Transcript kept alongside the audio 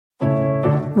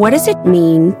What does it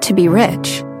mean to be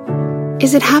rich?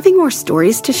 Is it having more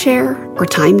stories to share or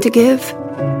time to give?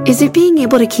 Is it being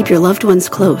able to keep your loved ones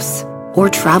close or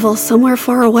travel somewhere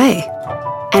far away?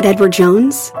 At Edward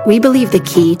Jones, we believe the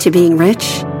key to being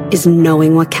rich is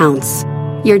knowing what counts.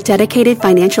 Your dedicated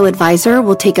financial advisor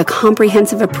will take a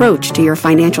comprehensive approach to your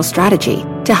financial strategy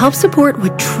to help support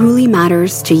what truly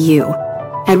matters to you.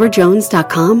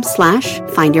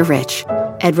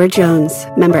 EdwardJones.com/findyourrich. Edward Jones,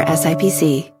 member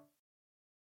SIPC.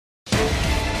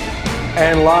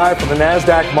 And live from the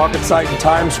NASDAQ market site in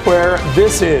Times Square,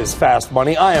 this is Fast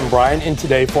Money. I am Brian, in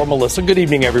today for Melissa. Good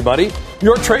evening, everybody.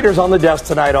 Your traders on the desk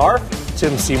tonight are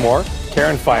Tim Seymour,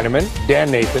 Karen Feineman,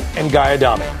 Dan Nathan, and Guy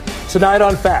Adami. Tonight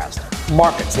on Fast,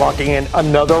 markets locking in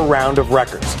another round of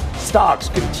records. Stocks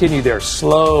continue their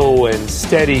slow and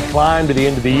steady climb to the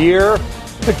end of the year.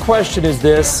 The question is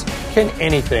this: can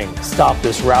anything stop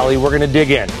this rally? We're going to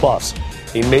dig in. Plus,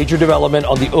 a major development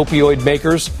on the opioid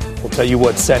makers. We'll tell you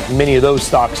what sent many of those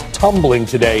stocks tumbling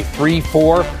today, 3%,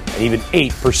 4%, and even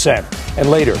 8%.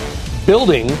 And later,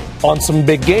 building on some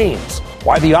big gains.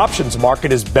 Why the options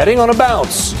market is betting on a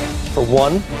bounce for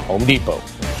one Home Depot.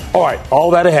 All right,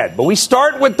 all that ahead. But we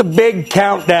start with the big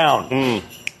countdown.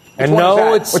 And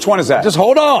no, it's... Which one is that? Just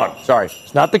hold on. Sorry.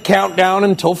 It's not the countdown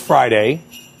until Friday.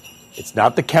 It's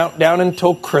not the countdown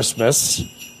until Christmas.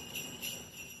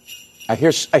 I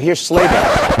hear sleigh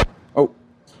bells. Oh.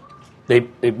 They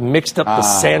mixed up the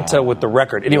Santa with the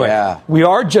record. Anyway, We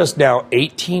are just now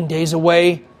 18 days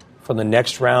away from the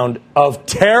next round of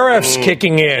tariffs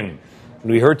kicking in.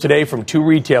 And we heard today from two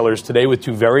retailers today with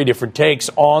two very different takes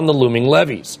on the looming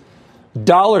levies.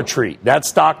 Dollar Tree, that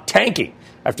stock tanking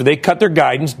after they cut their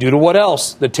guidance due to what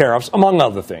else? The tariffs, among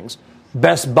other things.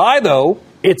 Best Buy, though,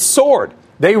 it soared.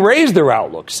 They raised their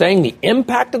outlook, saying the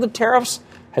impact of the tariffs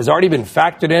has already been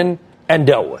factored in and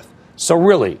dealt with. So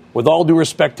really, with all due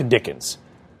respect to Dickens,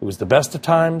 it was the best of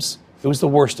times, it was the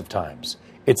worst of times.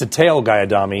 It's a tale, Guy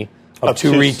Adami, of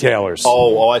two retailers.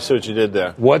 Oh, I see what you did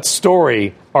there. What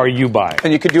story are you buying?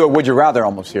 And you could do a would you rather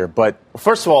almost here, but...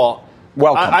 First of all,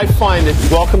 welcome. I find it...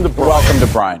 Welcome to Brian. Welcome to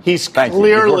Brian. He's Thank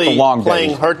clearly you.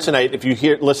 playing hurt tonight. If you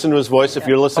listen to his voice, if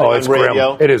you're listening on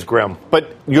radio... Grim. It is grim.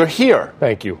 But you're here.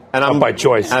 Thank you. And I'm by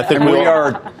choice. And I think we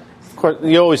are... Of course,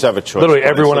 you always have a choice. Literally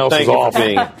everyone else is off.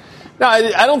 No,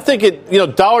 I don't think it,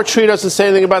 Dollar Tree doesn't say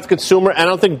anything about the consumer, and I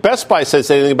don't think Best Buy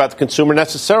says anything about the consumer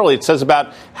necessarily. It says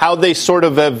about how they sort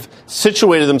of have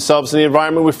situated themselves in the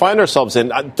environment we find ourselves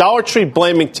in. Dollar Tree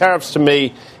blaming tariffs to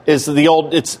me is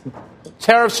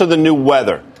tariffs are the new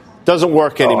weather. Doesn't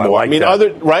work anymore.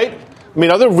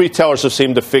 Other retailers have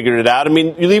seemed to figure it out.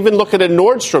 You even look at a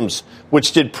Nordstrom's,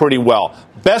 which did pretty well.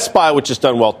 Best Buy, which has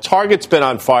done well. Target's been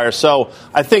on fire. So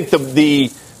I think the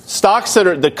stocks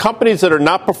the companies that are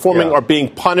not performing are being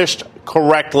punished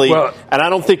correctly, and I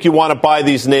don't think you want to buy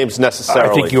these names necessarily.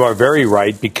 I think you are very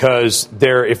right because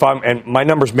and my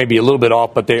numbers may be a little bit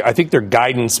off, but I think their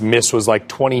guidance miss was like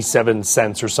 27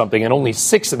 cents or something, and only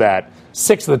six of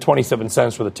the 27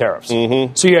 cents were the tariffs.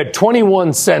 Mm-hmm. So you had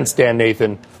 21 cents, Dan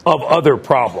Nathan, of other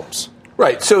problems.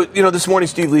 Right. So, this morning,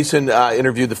 Steve Leeson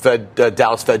interviewed the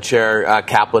Dallas Fed Chair,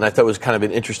 Kaplan. I thought it was kind of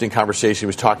an interesting conversation. He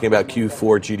was talking about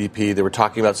Q4 GDP. They were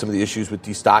talking about some of the issues with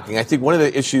destocking. I think one of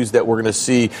the issues that we're going to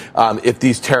see, if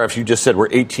these tariffs, you just said, we're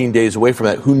 18 days away from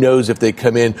that, who knows if they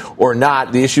come in or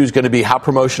not. The issue is going to be how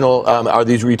promotional are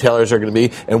these retailers are going to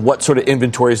be and what sort of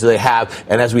inventories do they have.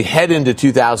 And as we head into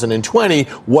 2020,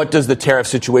 what does the tariff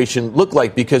situation look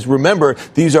like? Because remember,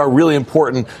 these are really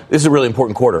important. This is a really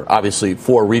important quarter, obviously,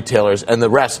 for retailers. And the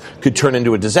rest could turn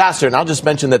into a disaster. And I'll just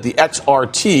mention that the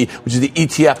XRT, which is the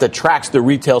ETF that tracks the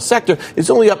retail sector, is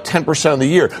only up 10% on the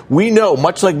year. We know,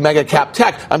 much like mega cap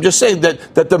tech, I'm just saying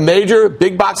that the major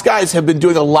big box guys have been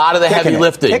doing a lot of the heavy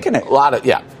lifting. A lot of,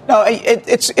 No,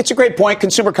 it's a great point.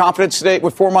 Consumer confidence today,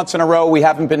 with 4 months in a row, we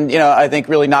haven't been, I think,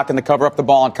 really knocking the cover up the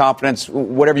ball on confidence,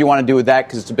 whatever you want to do with that,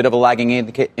 because it's a bit of a lagging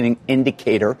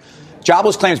indicator.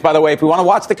 Jobless claims, by the way, if we want to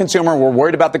watch the consumer, we're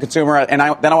worried about the consumer, then I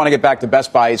want to get back to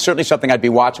Best Buy. It's certainly something I'd be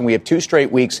watching. We have 2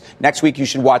 straight weeks. Next week, you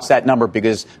should watch that number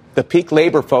because the peak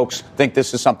labor folks think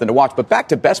this is something to watch. But back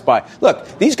to Best Buy. Look,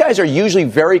 these guys are usually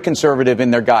very conservative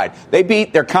in their guide. They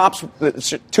beat their comps,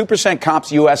 2%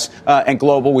 comps U.S. And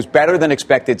global was better than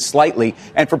expected slightly.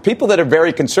 And for people that are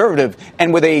very conservative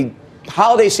and with a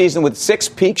holiday season with 6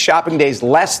 peak shopping days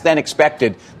less than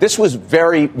expected, this was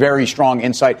very, very strong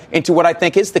insight into what I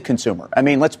think is the consumer.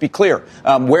 Let's be clear.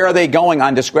 Where are they going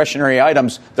on discretionary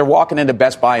items? They're walking into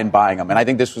Best Buy and buying them. And I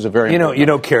think this was a very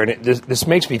Karen, this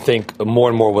makes me think more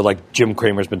and more what like Jim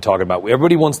Cramer's been talking about.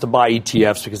 Everybody wants to buy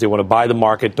ETFs because they want to buy the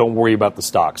market, don't worry about the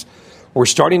stocks. We're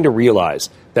starting to realize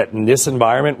that in this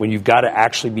environment, when you've got to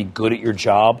actually be good at your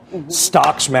job,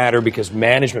 stocks matter because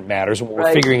management matters. And what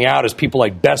we're figuring out is people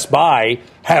like Best Buy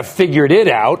have figured it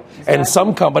out, and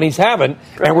some companies haven't.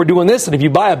 And we're doing this. And if you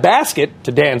buy a basket,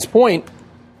 to Dan's point,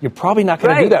 you're probably not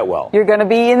going to do that well. You're going to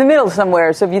be in the middle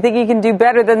somewhere. So if you think you can do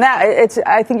better than that,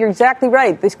 I think you're exactly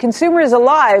right. This consumer is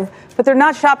alive, but they're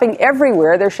not shopping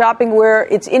everywhere. They're shopping where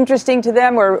it's interesting to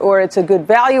them or it's a good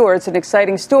value or it's an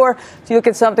exciting store. So you look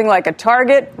at something like a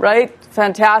Target, right?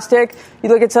 Fantastic. You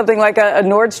look at something like a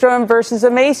Nordstrom versus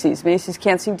a Macy's. Macy's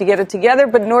can't seem to get it together,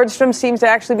 but Nordstrom seems to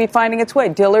actually be finding its way.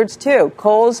 Dillard's too.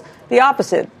 Kohl's the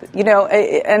opposite.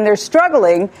 And they're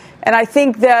struggling. And I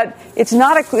think that it's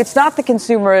not the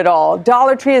consumer at all.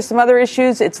 Dollar Tree has some other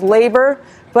issues. It's labor.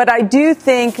 But I do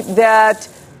think that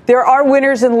there are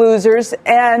winners and losers.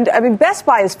 And, I mean, Best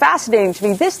Buy is fascinating to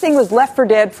me. This thing was left for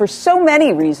dead for so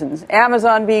many reasons,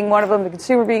 Amazon being one of them, the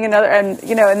consumer being another. And,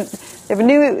 and they have a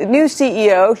new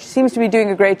CEO. She seems to be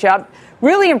doing a great job.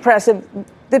 Really impressive.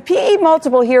 The PE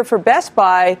multiple here for Best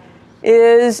Buy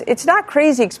it's not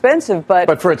crazy expensive,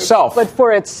 but for itself.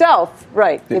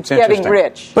 Right. It's getting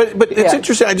rich. But it's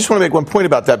interesting. I just want to make one point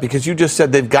about that because you just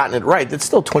said they've gotten it right. It's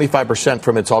still 25%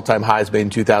 from its all-time highs made in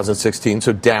 2016,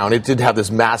 so down. It did have this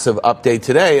massive update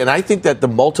today, and I think that the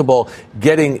multiple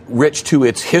getting rich to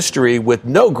its history with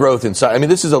no growth inside. I mean,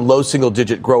 this is a low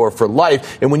single-digit grower for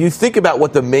life, and when you think about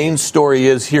what the main story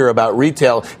is here about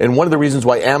retail, and one of the reasons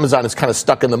why Amazon is kind of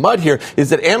stuck in the mud here is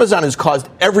that Amazon has caused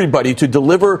everybody to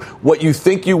deliver what you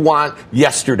think you want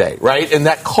yesterday, right? And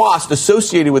that cost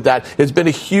associated with that has been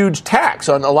a huge tax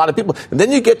on a lot of people. And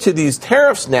then you get to these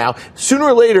tariffs now. Sooner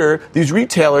or later, these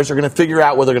retailers are going to figure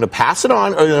out whether they're going to pass it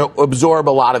on or going to absorb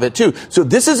a lot of it too. So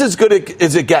this is as good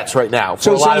as it gets right now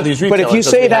for a lot of these retailers. But if you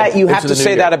say that, you have to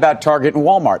say that about Target and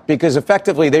Walmart because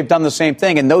effectively they've done the same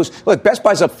thing. And Best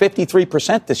Buy's up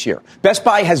 53% this year. Best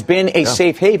Buy has been a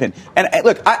safe haven. And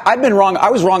look, I've been wrong. I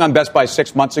was wrong on Best Buy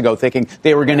 6 months ago thinking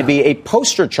they were going to be a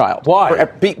poster child. Why?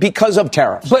 Because of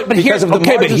tariffs. But here's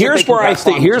where I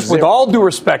think. Here's with all due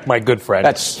respect, my good friend.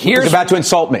 He's about to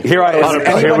insult me. Here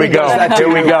we go.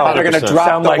 They're going to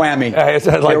drop the whammy.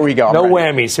 Here we go. No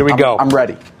whammies. Here we go. I'm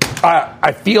ready.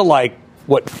 I feel like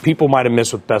what people might have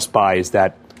missed with Best Buy is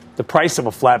that the price of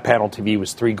a flat panel TV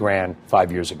was $3,000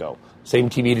 5 years ago. Same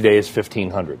TV today is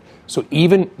 $1,500. So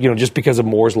even just because of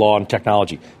Moore's law and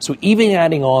technology. So even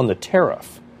adding on the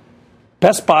tariff.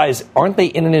 Best Buys, aren't they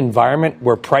in an environment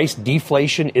where price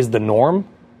deflation is the norm?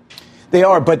 They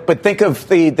are, but think of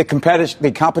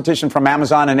the competition from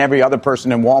Amazon and every other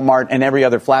person in Walmart and every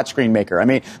other flat screen maker. I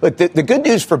mean, look, the good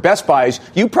news for Best Buy is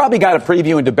you probably got a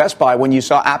preview into Best Buy when you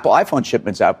saw Apple iPhone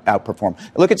shipments outperform.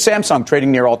 Look at Samsung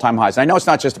trading near all-time highs. I know it's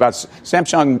not just about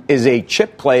Samsung is a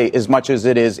chip play as much as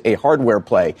it is a hardware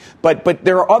play, but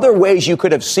there are other ways you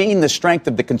could have seen the strength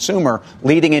of the consumer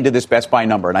leading into this Best Buy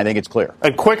number, and I think it's clear.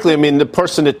 And quickly, I mean, the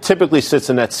person that typically sits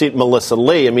in that seat, Melissa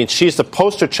Lee, I mean, she's the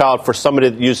poster child for somebody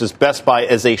that uses Best Buy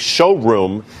as a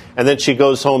showroom, and then she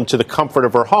goes home to the comfort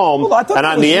of her home and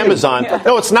on the Amazon. Yeah.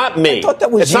 No, it's not me. I thought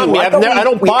that was it's not me. I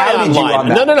don't buy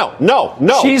online.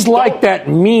 No. She's like that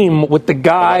meme with the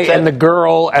guy and the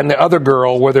girl and the other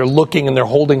girl where they're looking and they're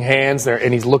holding hands there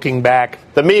and he's looking back.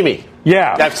 The Mimi.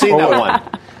 Yeah. I've seen that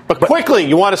one. But quickly,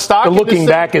 you want to stock? The looking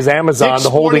back is Amazon. Dick's the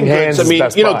holding hands Goods, is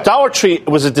Best Buy. Dollar Tree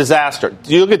was a disaster.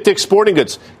 You look at Dick's Sporting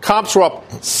Goods. Comps were up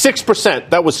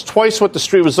 6%. That was twice what the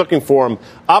street was looking for them.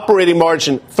 Operating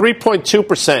margin,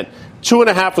 3.2%.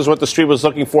 2.5% was what the street was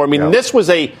looking for. I mean, This was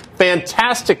a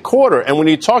fantastic quarter. And when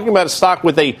you're talking about a stock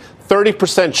with a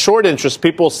 30% short interest,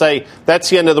 people say that's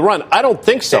the end of the run. I don't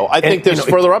think so. I think there's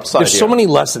further upside There's so many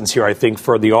lessons here, I think,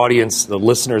 for the audience, the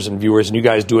listeners and viewers, and you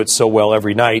guys do it so well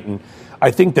every night. And I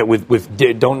think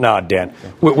that don't nod, Dan.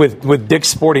 With Dick's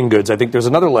Sporting Goods, I think there's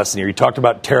another lesson here. You talked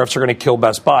about tariffs are going to kill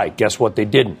Best Buy. Guess what? They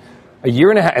didn't. A year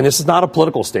and a half, and this is not a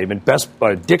political statement.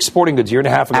 Dick's Sporting Goods, a year and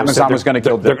a half ago, Amazon was going to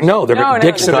kill Dick's.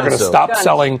 Dick's said they're going to stop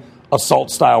selling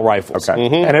assault-style rifles. Okay.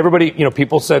 Mm-hmm. And everybody,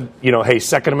 people said, hey,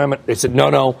 Second Amendment. They said,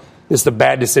 no, this is a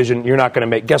bad decision. You're not going to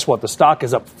make. Guess what? The stock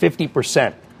is up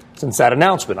 50% since that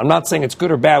announcement. I'm not saying it's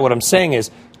good or bad. What I'm saying is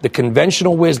the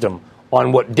conventional wisdom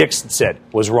on what Dick's said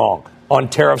was wrong. On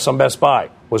tariffs on Best Buy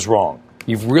was wrong.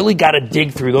 You've really got to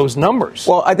dig through those numbers.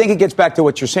 Well, I think it gets back to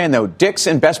what you're saying, though. Dick's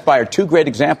and Best Buy are two great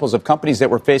examples of companies that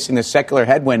were facing this secular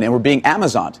headwind and were being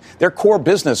Amazoned. Their core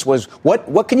business was,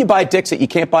 what can you buy at Dick's that you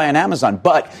can't buy on Amazon?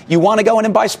 But you want to go in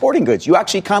and buy sporting goods. You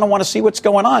actually kind of want to see what's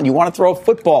going on. You want to throw a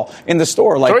football in the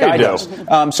store like Guy does.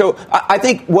 So I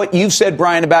think what you've said,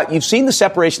 Brian, about you've seen the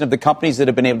separation of the companies that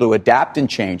have been able to adapt and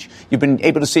change. You've been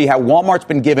able to see how Walmart's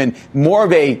been given more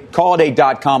of a call it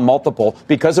a .com multiple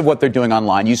because of what they're doing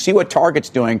online. You see what Target Target's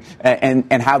doing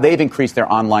and how they've increased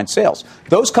their online sales.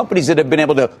 Those companies that have been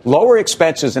able to lower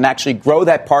expenses and actually grow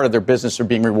that part of their business are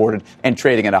being rewarded and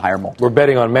trading at a higher multiple. We're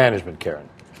betting on management, Karen,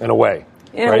 in a way.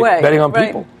 In a way. Betting on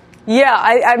people. Yeah,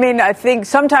 I mean, I think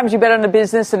sometimes you bet on the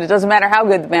business, and it doesn't matter how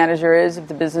good the manager is if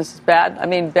the business is bad. I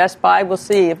mean, Best Buy, we'll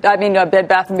see. Bed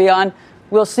Bath & Beyond,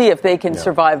 we'll see if they can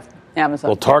survive Amazon.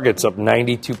 Well, Target's up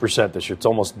 92% this year. It's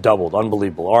almost doubled.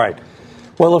 Unbelievable. All right.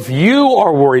 Well, if you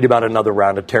are worried about another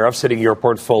round of tariffs hitting your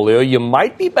portfolio, you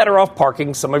might be better off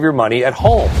parking some of your money at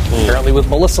home. Apparently with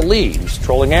Melissa Lee, who's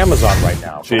trolling Amazon right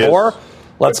now. Or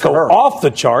let's go off the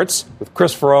charts with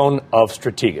Chris Ferrone of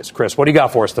Strategas. Chris, what do you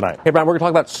got for us tonight? Hey, Brian, we're going to talk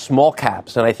about small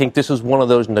caps, and I think this is one of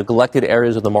those neglected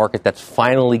areas of the market that's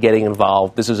finally getting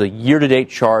involved. This is a year-to-date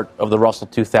chart of the Russell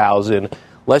 2000.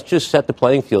 Let's just set the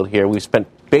playing field here. We've spent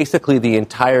basically the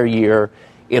entire year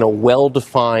in a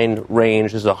well-defined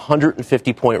range. This is a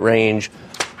 150-point range,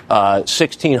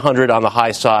 1,600 on the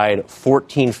high side,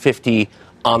 1,450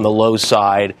 on the low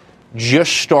side.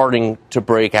 Just starting to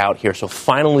break out here, so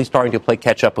finally starting to play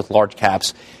catch-up with large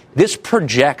caps. This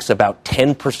projects about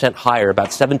 10% higher, about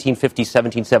 1750,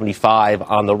 1775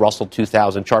 on the Russell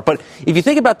 2000 chart. But if you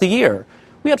think about the year,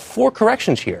 we had 4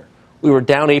 corrections here. We were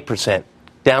down 8%,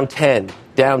 down 10,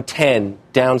 down 10,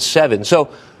 down 7.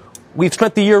 So we've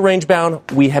spent the year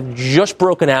range-bound. We have just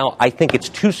broken out. I think it's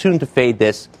too soon to fade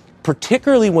this,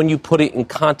 particularly when you put it in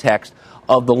context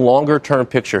of the longer-term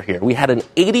picture here. We had an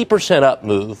 80% up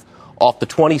move off the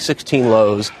 2016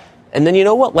 lows. And then you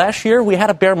know what? Last year, we had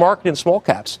a bear market in small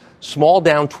caps. Small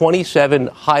down 27,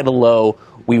 high to low.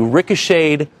 We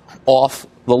ricocheted off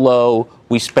the low.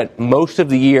 We spent most of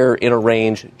the year in a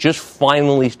range, just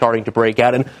finally starting to break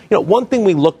out. And, one thing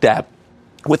we looked at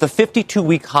with a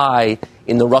 52-week high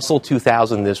in the Russell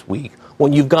 2000 this week,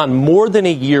 when you've gone more than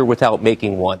a year without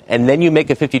making one, and then you make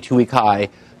a 52-week high,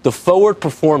 the forward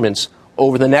performance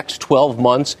over the next 12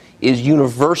 months is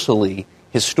universally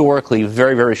historically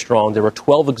very, very strong. There were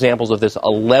 12 examples of this.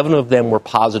 11 of them were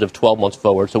positive 12 months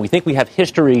forward. So we think we have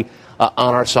history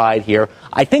on our side here.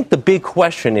 I think the big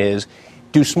question is,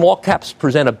 do small caps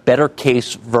present a better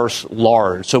case versus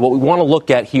large? So what we want to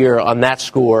look at here on that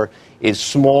score is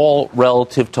small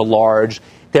relative to large.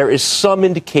 There is some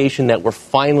indication that we're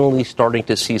finally starting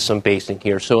to see some basing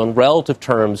here. So in relative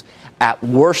terms, at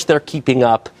worst, they're keeping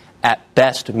up. At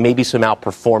best, maybe some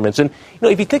outperformance. And,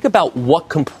 if you think about what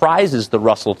comprises the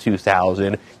Russell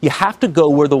 2000, you have to go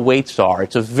where the weights are.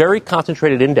 It's a very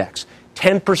concentrated index.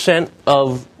 10%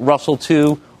 of Russell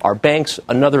 2 are banks,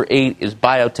 another 8 is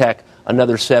biotech,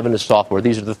 another 7 is software.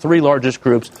 These are the 3 largest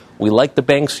groups. We like the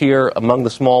banks here among the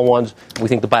small ones. We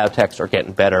think the biotechs are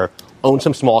getting better. Own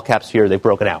some small caps here. They've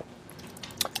broken out.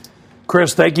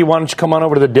 Chris, thank you. Why don't you come on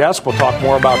over to the desk? We'll talk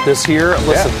more about this here.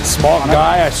 Listen, small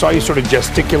guy, I saw you sort of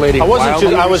gesticulating. I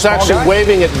was actually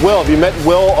waving at Will. Have you met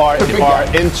Will, our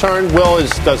intern? Will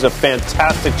does a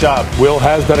fantastic job. Will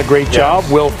has done a great job.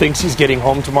 Will thinks he's getting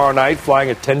home tomorrow night, flying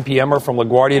at 10 p.m. from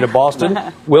LaGuardia to Boston.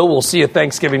 Will, we'll see you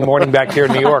Thanksgiving morning back here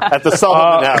in New York. At the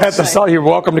Sullivan House. You're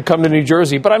welcome to come to New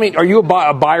Jersey. But, are you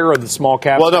a buyer of the small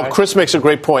caps? Well, no, Chris makes a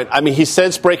great point. He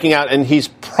says breaking out, and he's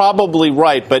probably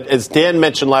right. But as Dan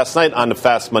mentioned last night on the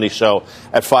Fast Money Show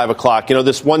at 5 o'clock.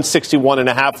 This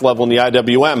 161.5 level in the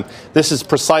IWM, this is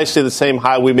precisely the same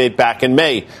high we made back in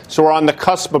May. So we're on the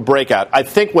cusp of breakout. I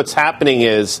think what's happening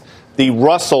is the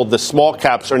Russell, the small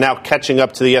caps, are now catching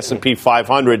up to the S&P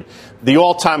 500. The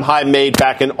all-time high made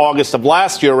back in August of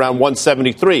last year, around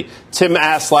 173. Tim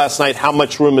asked last night how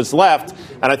much room is left,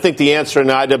 and I think the answer in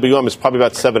the IWM is probably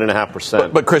about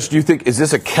 7.5%. But Chris, do you think, is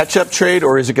this a catch-up trade,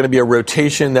 or is it going to be a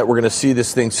rotation that we're going to see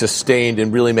this thing sustained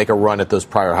and really make a run at those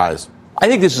prior highs? I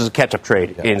think this is a catch-up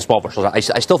trade in small partials.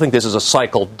 I still think this is a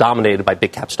cycle dominated by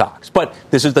big-cap stocks. But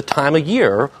this is the time of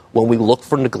year when we look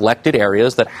for neglected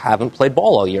areas that haven't played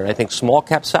ball all year. And I think small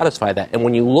caps satisfy that. And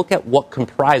when you look at what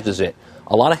comprises it,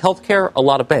 a lot of healthcare, a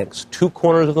lot of banks, 2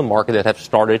 corners of the market that have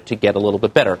started to get a little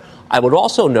bit better. I would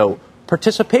also note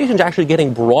participation is actually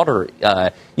getting broader.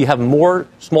 You have more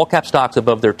small-cap stocks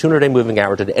above their 200-day moving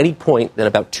average at any point than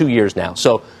about 2 years now.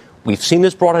 So we've seen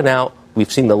this broaden out. We've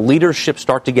seen the leadership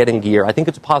start to get in gear. I think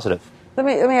it's a positive. Let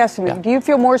me ask you, do you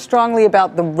feel more strongly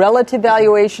about the relative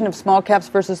valuation of small caps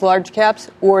versus large caps,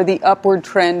 or the upward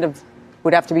trend of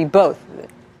would have to be both?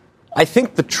 I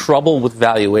think the trouble with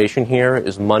valuation here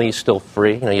is money's still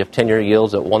free. You have 10-year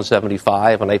yields at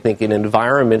 175, and I think in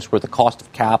environments where the cost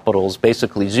of capital is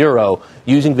basically zero,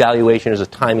 using valuation as a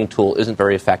timing tool isn't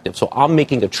very effective. So I'm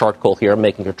making a chart call here. I'm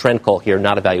making a trend call here,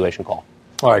 not a valuation call.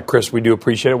 All right, Chris, we do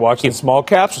appreciate it. Watching small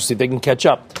caps. We'll see if they can catch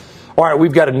up. All right,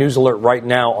 we've got a news alert right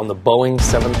now on the Boeing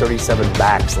 737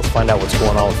 MAX. Let's find out what's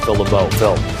going on with Phil LeBeau.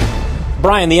 Phil.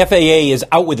 Brian, the FAA is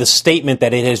out with a statement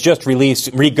that it has just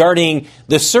released regarding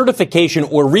the certification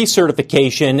or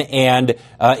recertification and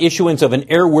issuance of an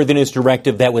airworthiness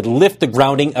directive that would lift the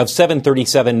grounding of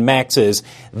 737 MAXs.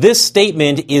 This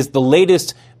statement is the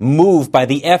latest move by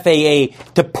the FAA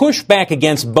to push back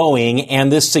against Boeing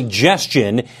and this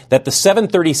suggestion that the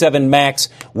 737 MAX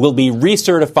will be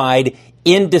recertified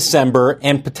in December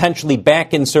and potentially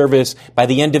back in service by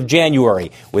the end of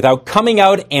January. Without coming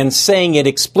out and saying it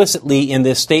explicitly in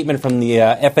this statement from the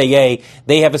FAA,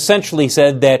 they have essentially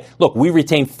said that, look, we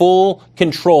retain full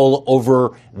control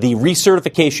over the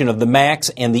recertification of the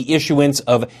MAX and the issuance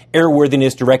of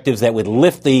airworthiness directives that would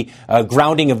lift the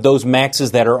grounding of those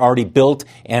MAXs that are already built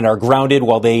and are grounded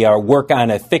while they work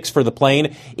on a fix for the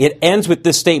plane. It ends with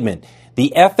this statement.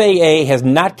 The FAA has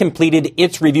not completed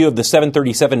its review of the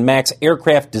 737 MAX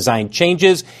aircraft design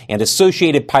changes and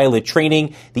associated pilot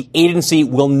training. The agency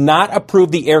will not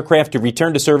approve the aircraft to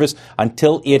return to service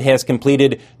until it has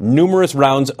completed numerous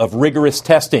rounds of rigorous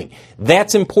testing.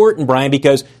 That's important, Brian,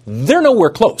 because they're nowhere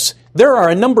close. There are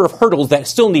a number of hurdles that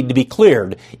still need to be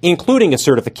cleared, including a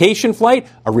certification flight,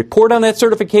 a report on that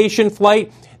certification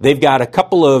flight. They've got a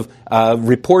couple of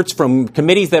reports from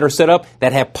committees that are set up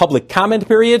that have public comment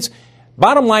periods.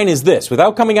 Bottom line is this.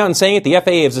 Without coming out and saying it, the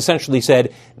FAA has essentially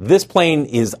said this plane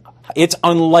it's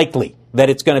unlikely that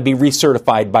it's going to be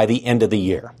recertified by the end of the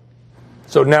year.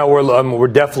 So now we're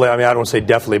definitely, I don't want to say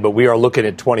definitely, but we are looking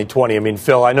at 2020.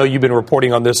 Phil, I know you've been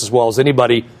reporting on this as well as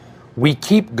anybody. We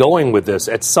keep going with this.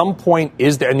 At some point,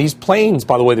 and these planes,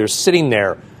 by the way, they're sitting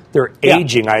there. They're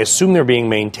aging. I assume they're being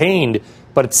maintained.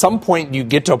 But at some point, you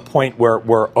get to a point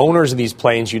where owners of these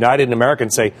planes, United and American,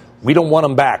 say, we don't want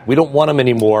them back. We don't want them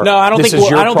anymore. No, I don't think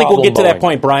we'll get to that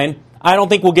point, Brian. I don't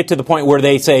think we'll get to the point where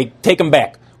they say, take them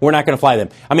back. We're not going to fly them.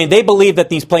 They believe that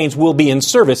these planes will be in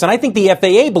service, and I think the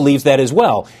FAA believes that as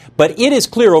well. But it is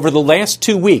clear over the last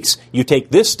 2 weeks, you take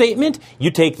this statement,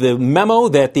 you take the memo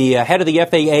that the head of the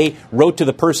FAA wrote to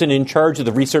the person in charge of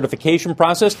the recertification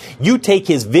process, you take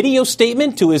his video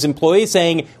statement to his employees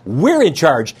saying, we're in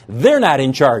charge, they're not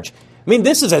in charge.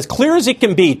 This is as clear as it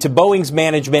can be to Boeing's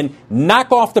management.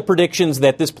 Knock off the predictions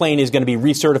that this plane is going to be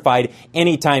recertified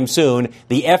anytime soon.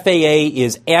 The FAA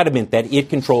is adamant that it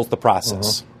controls the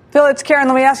process. Phil, it's Karen.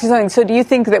 Let me ask you something. So do you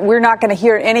think that we're not going to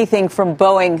hear anything from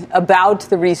Boeing about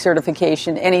the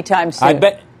recertification anytime soon?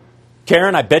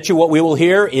 Karen, I bet you what we will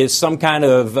hear is some kind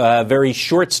of very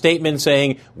short statement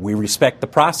saying we respect the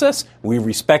process, we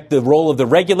respect the role of the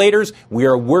regulators, we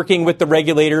are working with the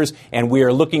regulators, and we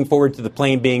are looking forward to the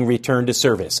plane being returned to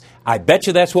service. I bet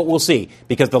you that's what we'll see,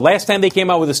 because the last time they came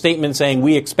out with a statement saying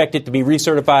we expect it to be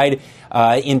recertified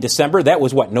in December, that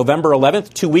was November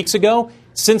 11th, 2 weeks ago?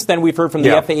 Since then, we've heard from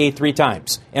the FAA 3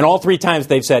 times, and all 3 times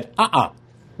they've said,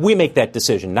 we make that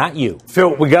decision, not you.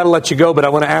 Phil, we got to let you go, but I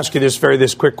want to ask you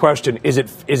this quick question. Is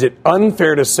it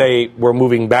unfair to say we're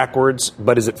moving backwards,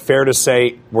 but is it fair to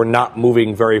say we're not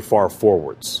moving very far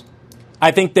forwards? I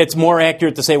think that's more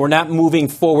accurate to say we're not moving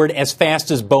forward as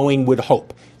fast as Boeing would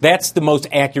hope. That's the most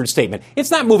accurate statement. It's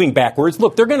not moving backwards.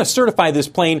 Look, they're going to certify this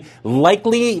plane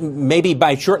likely maybe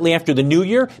by shortly after the new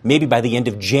year, maybe by the end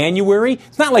of January.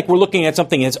 It's not like we're looking at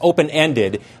something that's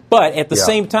open-ended. But at the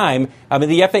same time,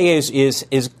 the FAA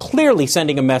is clearly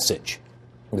sending a message.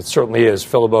 It certainly is.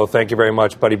 Phil LeBeau, thank you very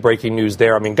much, buddy. Breaking news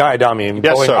there. Guy Adami,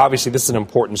 Boeing, obviously this is an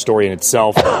important story in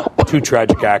itself. 2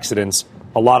 tragic accidents.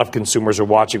 A lot of consumers are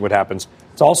watching what happens.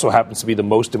 It also happens to be the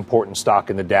most important stock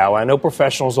in the Dow. I know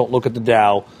professionals don't look at the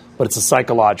Dow, but it's a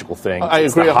psychological thing.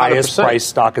 It's agree. The 100%. Highest price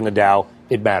stock in the Dow.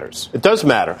 It matters. It does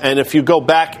matter. And if you go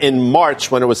back in March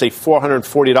when it was a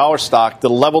 $440 stock, the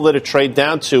level that it traded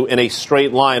down to in a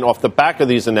straight line off the back of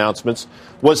these announcements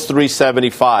was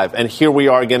 $375. And here we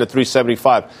are again at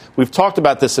 $375. We've talked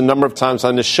about this a number of times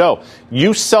on this show.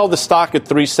 You sell the stock at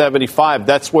 $375.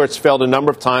 That's where it's failed a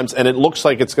number of times, and it looks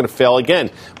like it's going to fail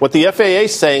again. What the FAA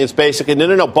is saying is basically,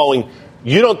 no, Boeing,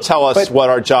 you don't tell us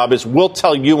what our job is. We'll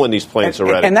tell you when these planes are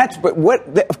ready. And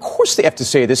of course they have to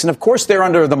say this, and of course they're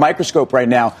under the microscope right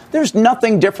now. There's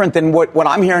nothing different than what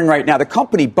I'm hearing right now. The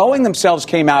company, Boeing themselves,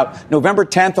 came out November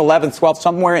 10th, 11th, 12th,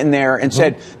 somewhere in there, and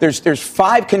said there's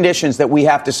 5 conditions that we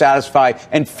have to satisfy,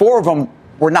 and 4 of them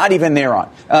we're not even there on,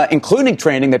 including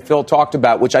training that Phil talked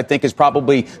about, which I think is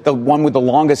probably the one with the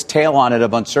longest tail on it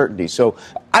of uncertainty. So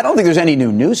I don't think there's any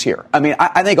new news here.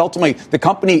 I think ultimately the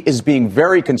company is being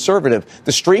very conservative.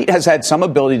 The Street has had some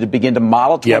ability to begin to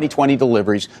model 2020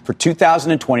 deliveries for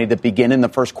 2020 that begin in the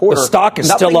first quarter. The stock is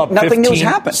still up 15%. Nothing new has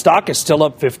happened. Stock is still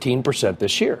up 15%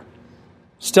 this year.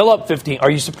 Still up 15. Are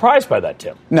you surprised by that,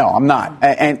 Tim? No, I'm not.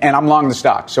 And I'm long the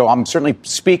stock. So I'm certainly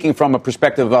speaking from a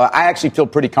perspective. I actually feel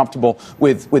pretty comfortable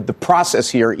with the process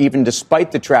here, even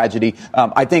despite the tragedy.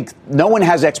 I think no one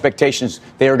has expectations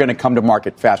they are going to come to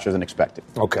market faster than expected.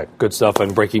 Okay, good stuff.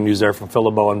 And breaking news there from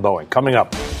Philip and Boeing. Coming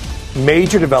up,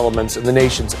 major developments in the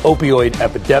nation's opioid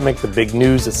epidemic, the big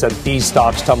news that sent these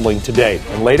stocks tumbling today.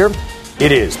 And later,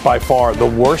 it is by far the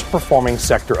worst performing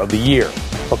sector of the year.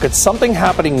 But could something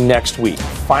happening next week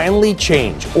finally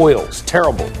change oil's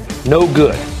terrible, no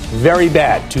good, very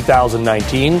bad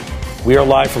 2019? We are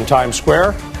live from Times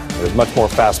Square. There's much more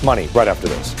Fast Money right after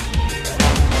this.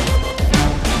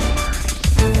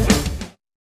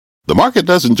 The market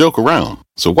doesn't joke around,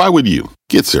 so why would you?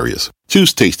 Get serious.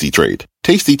 Choose Tasty Trade.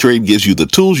 Tasty Trade gives you the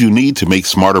tools you need to make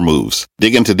smarter moves.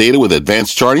 Dig into data with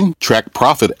advanced charting, track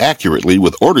profit accurately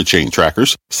with order chain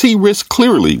trackers, see risk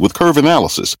clearly with curve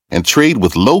analysis, and trade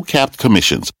with low-capped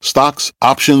commissions, stocks,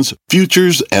 options,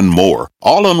 futures, and more.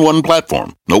 All on one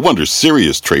platform. No wonder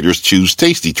serious traders choose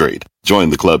Tasty Trade. Join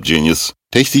the club, genius.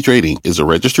 Tasty Trading is a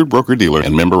registered broker-dealer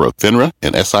and member of FINRA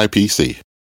and SIPC.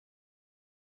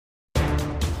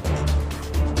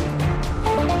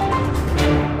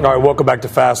 All right, welcome back to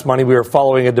Fast Money. We are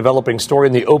following a developing story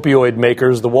in the opioid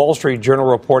makers. The Wall Street Journal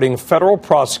reporting federal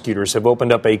prosecutors have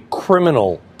opened up a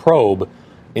criminal probe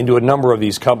into a number of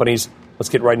these companies. Let's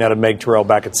get right now to Meg Terrell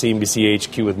back at CNBC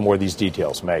HQ with more of these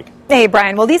details. Meg. Hey,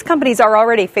 Brian. Well, these companies are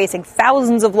already facing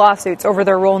thousands of lawsuits over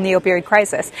their role in the opioid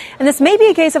crisis. And this may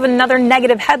be a case of another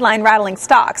negative headline rattling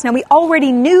stocks. Now, we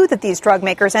already knew that these drug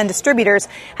makers and distributors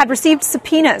had received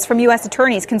subpoenas from U.S.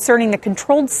 attorneys concerning the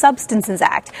Controlled Substances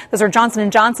Act. Those are Johnson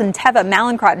 & Johnson, Teva,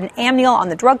 Mallinckrodt, and Amneal on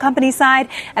the drug company side,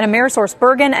 and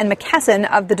AmerisourceBergen and McKesson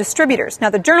of the distributors.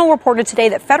 Now, the Journal reported today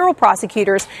that federal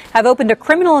prosecutors have opened a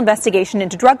criminal investigation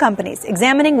into drug companies,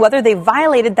 examining whether they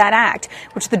violated that act,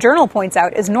 which the Journal points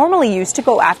out is normally used to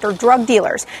go after drug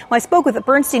dealers. Well, I spoke with the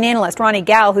Bernstein analyst Ronnie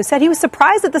Gal, who said he was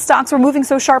surprised that the stocks were moving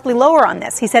so sharply lower on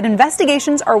this. He said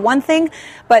investigations are one thing,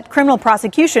 but criminal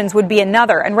prosecutions would be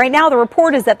another. And right now the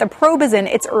report is that the probe is in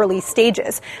its early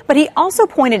stages. But he also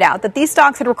pointed out that these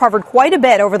stocks had recovered quite a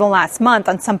bit over the last month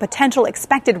on some potential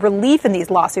expected relief in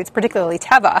these lawsuits, particularly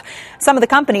Teva. Some of the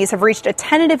companies have reached a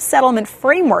tentative settlement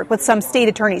framework with some state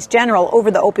attorneys general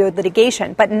over the opioid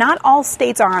litigation. But not all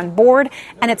states are on board,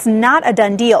 and it's not a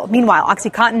done deal. Meanwhile,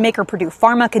 OxyContin maker Purdue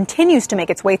Pharma continues to make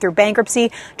its way through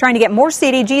bankruptcy, trying to get more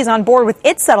state AGs on board with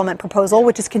its settlement proposal,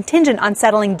 which is contingent on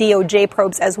settling DOJ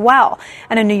probes as well.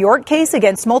 And a New York case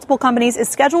against multiple companies is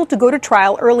scheduled to go to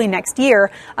trial early next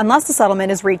year, unless the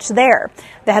settlement is reached there.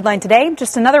 The headline today,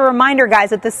 just another reminder, guys,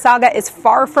 that this saga is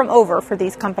far from over for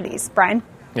these companies. Brian?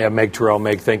 Yeah, Meg Terrell.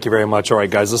 Meg, thank you very much. All right,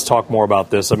 guys, let's talk more about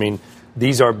this. I mean,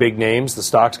 these are big names. The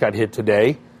stocks got hit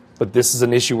today, but this is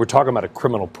an issue. We're talking about a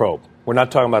criminal probe. We're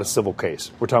not talking about a civil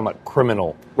case. We're talking about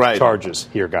criminal charges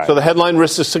here, guys. So the headline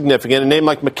risk is significant. A name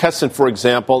like McKesson, for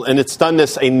example, and it's done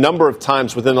this a number of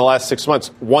times within the last 6 months,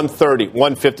 130,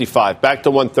 155, back to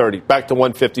 130, back to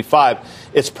 155.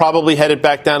 It's probably headed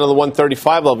back down to the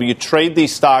 135 level. You trade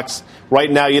these stocks right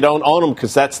now, you don't own them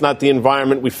because that's not the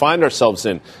environment we find ourselves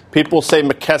in. People say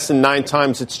McKesson 9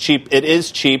 times it's cheap. It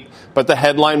is cheap, but the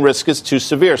headline risk is too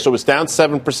severe. So it's down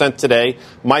 7% today.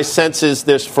 My sense is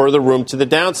there's further room to the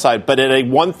downside. But at a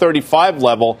 135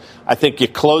 level, I think you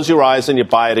close your eyes and you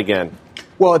buy it again.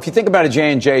 Well, if you think about a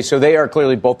J&J, so they are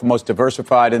clearly both the most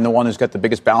diversified and the one who's got the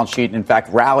biggest balance sheet, and in fact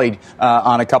rallied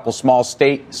on a couple small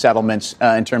state settlements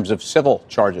in terms of civil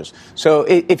charges. So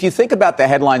if you think about the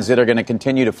headlines that are going to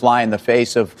continue to fly in the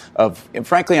face of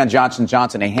frankly, on Johnson &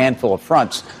 Johnson, a handful of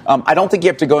fronts, I don't think you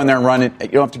have to go in there and run it. You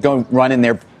don't have to go and run in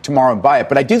there tomorrow and buy it.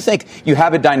 But I do think you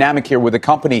have a dynamic here with a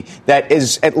company that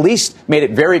is at least made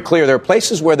it very clear there are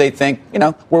places where they think,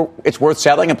 it's worth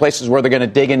selling and places where they're going to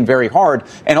dig in very hard.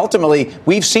 And ultimately,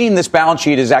 we've seen this balance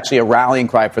sheet is actually a rallying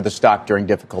cry for the stock during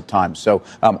difficult times. So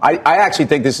I actually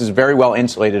think this is very well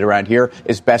insulated around here,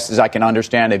 as best as I can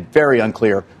understand a very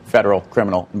unclear federal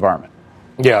criminal environment.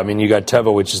 Yeah, I mean, you got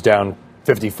Teva, which is down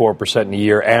 54% in a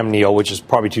year. Amneal, which is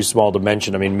probably too small to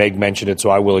mention. I mean, Meg mentioned it, so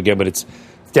I will again, but it's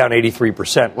down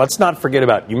 83%. Let's not forget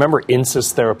about, you remember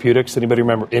Insys Therapeutics? Anybody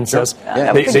remember Insys?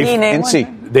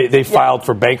 Yeah. They filed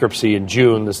for bankruptcy in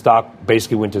June. The stock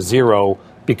basically went to zero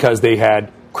because they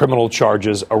had criminal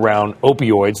charges around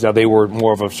opioids. Now, they were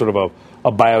more of a sort of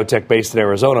a biotech based in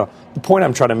Arizona. The point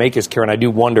I'm trying to make is, Karen, I do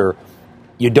wonder,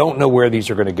 you don't know where these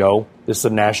are going to go. This is a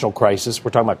national crisis.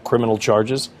 We're talking about criminal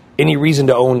charges. Any reason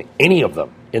to own any of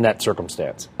them in that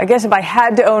circumstance? I guess if I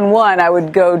had to own one, I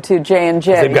would go to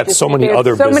J&J. They've got so many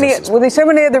other businesses. There's so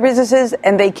many other businesses,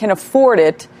 and they can afford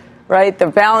it right? The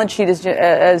balance sheet, is,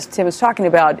 as Tim was talking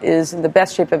about, is in the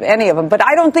best shape of any of them. But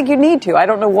I don't think you need to. I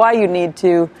don't know why you need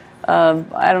to.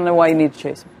 I don't know why you need to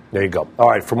chase them. There you go. All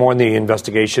right, for more on the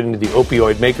investigation into the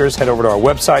opioid makers, head over to our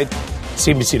website,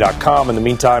 CNBC.com. In the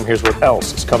meantime, here's what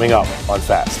else is coming up on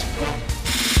Fast.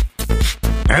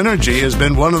 Energy has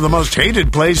been one of the most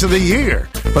hated plays of the year.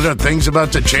 But are things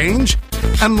about to change?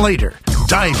 And later,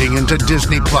 diving into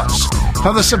Disney Plus,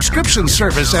 how the subscription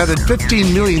service added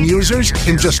 15 million users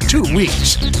in just 2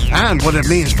 weeks, and what it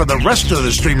means for the rest of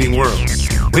the streaming world.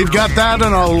 We've got that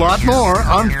and a lot more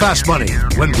on Fast Money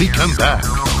when we come back.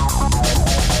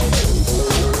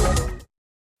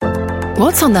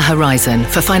 What's on the horizon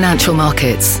for financial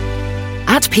markets?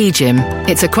 At PGIM,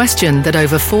 it's a question that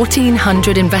over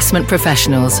 1,400 investment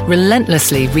professionals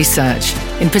relentlessly research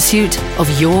in pursuit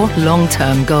of your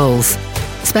long-term goals.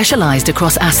 Specialized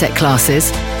across asset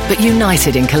classes, but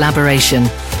united in collaboration,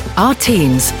 our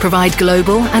teams provide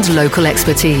global and local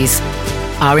expertise.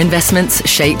 Our investments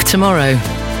shape tomorrow,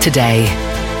 today.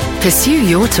 Pursue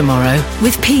your tomorrow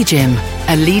with PGIM,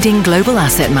 a leading global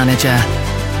asset manager.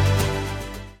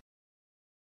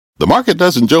 The market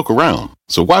doesn't joke around,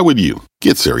 so why would you?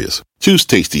 Get serious. Choose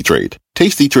Tasty Trade.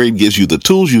 Tasty Trade gives you the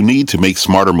tools you need to make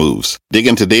smarter moves. Dig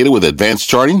into data with advanced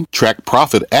charting, track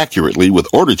profit accurately with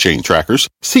order chain trackers,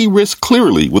 see risk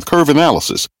clearly with curve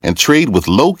analysis, and trade with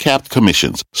low-capped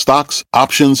commissions, stocks,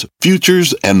 options,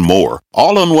 futures, and more.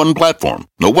 All on one platform.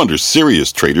 No wonder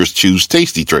serious traders choose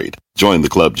Tasty Trade. Join the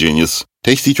club, genius.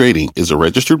 Tasty Trading is a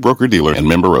registered broker-dealer and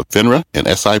member of FINRA and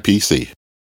SIPC.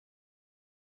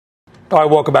 All right,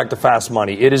 welcome back to Fast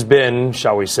Money. It has been,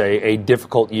 shall we say, a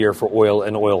difficult year for oil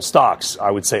and oil stocks.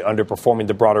 I would say underperforming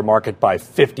the broader market by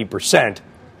 50%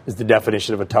 is the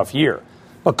definition of a tough year.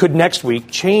 But could next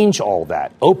week change all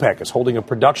that? OPEC is holding a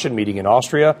production meeting in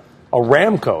Austria.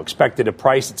 Aramco expected to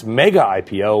price its mega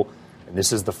IPO. And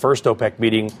this is the first OPEC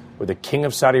meeting where the King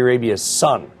of Saudi Arabia's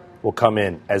son will come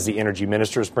in as the energy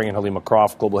minister, bringing Halima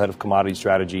Croft, global head of commodity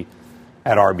strategy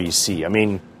at RBC. I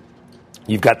mean,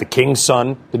 you've got the king's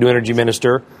son, the new energy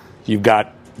minister. You've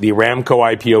got the Aramco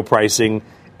IPO pricing.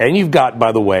 And you've got,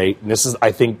 by the way, and this is,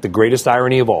 I think, the greatest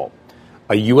irony of all,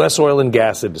 a U.S. oil and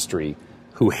gas industry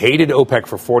who hated OPEC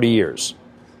for 40 years,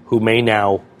 who may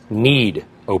now need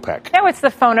OPEC. No, it's the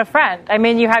phone a friend. I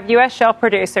mean, you have U.S. shale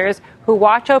producers who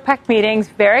watch OPEC meetings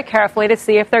very carefully to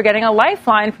see if they're getting a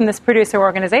lifeline from this producer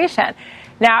organization.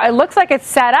 Now, it looks like it's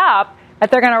set up that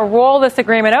they're going to roll this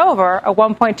agreement over, a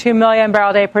 1.2 million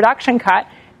barrel a day production cut,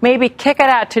 maybe kick it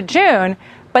out to June,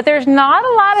 but there's not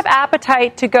a lot of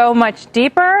appetite to go much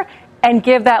deeper and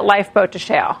give that lifeboat to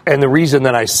shale. And the reason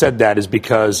that I said that is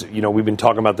because, you know, we've been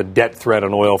talking about the debt threat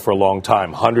on oil for a long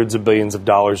time. Hundreds of billions of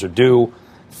dollars are due,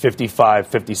 $55,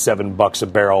 $57 a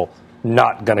barrel,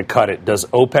 not going to cut it. Does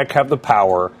OPEC have the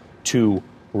power to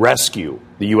rescue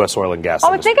the U.S. oil and gas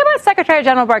industry? Think about Secretary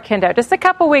General Barkindo. Just a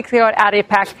couple weeks ago at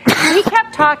ADIPEC, he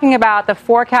kept talking about the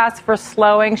forecast for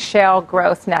slowing shale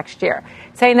growth next year,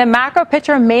 saying the macro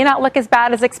picture may not look as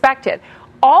bad as expected.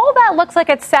 All that looks like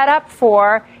it's set up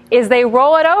for is they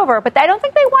roll it over, but I don't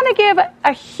think they want to give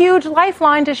a huge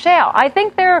lifeline to shale. I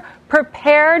think they're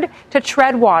prepared to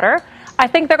tread water. I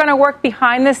think they're going to work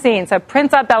behind the scenes. So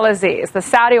Prince Abdulaziz, the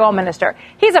Saudi oil minister,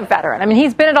 he's a veteran. I mean,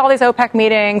 he's been at all these OPEC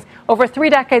meetings, over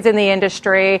 3 decades in the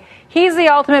industry. He's the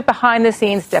ultimate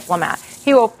behind-the-scenes diplomat.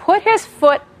 He will put his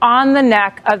foot on the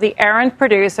neck of the errant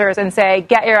producers and say,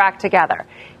 get your act together.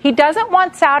 He doesn't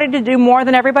want Saudi to do more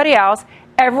than everybody else.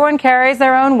 Everyone carries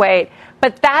their own weight.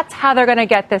 But that's how they're going to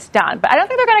get this done. But I don't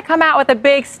think they're going to come out with a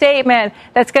big statement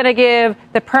that's going to give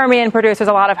the Permian producers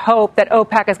a lot of hope that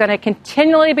OPEC is going to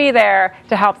continually be there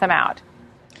to help them out.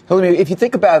 If you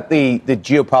think about the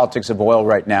geopolitics of oil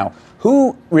right now,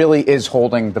 who really is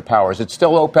holding the power? Is it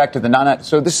still OPEC to the non?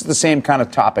 So this is the same kind of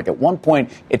topic. At one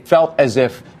point, it felt as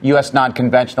if U.S.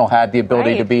 non-conventional had the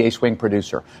ability to be a swing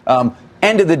producer.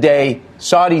 End of the day,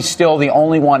 Saudi's still the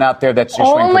only one out there that's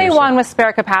only one with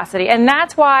spare capacity. And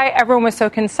that's why everyone was so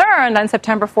concerned on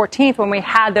September 14th when we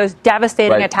had those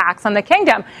devastating attacks on the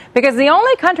kingdom, because the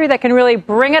only country that can really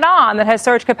bring it on that has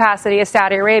surge capacity is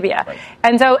Saudi Arabia.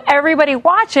 And so everybody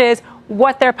watches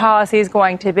what their policy is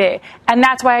going to be. And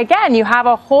that's why, again, you have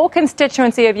a whole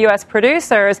constituency of U.S.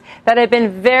 producers that have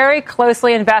been very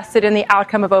closely invested in the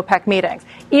outcome of OPEC meetings.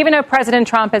 Even though President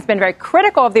Trump has been very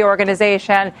critical of the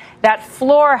organization, that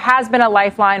floor has been a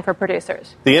lifeline for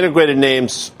producers. The integrated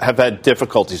names have had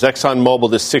difficulties. ExxonMobil,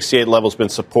 this 68 level has been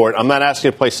support. I'm not asking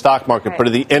you to play stock market, but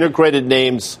are the integrated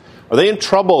names, are they in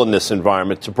trouble in this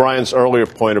environment? To Brian's earlier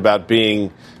point about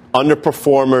being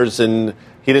underperformers and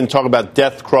He didn't talk about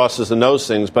death crosses and those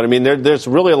things. But, I mean, there's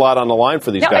really a lot on the line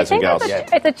for these guys and gals.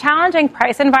 It's a challenging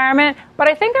price environment, but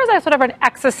I think there's a sort of an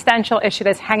existential issue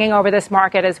that's hanging over this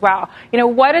market as well.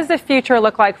 What does the future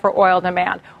look like for oil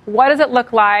demand? What does it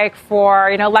look like for,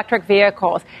 electric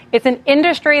vehicles? It's an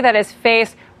industry that has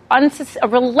faced a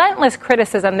relentless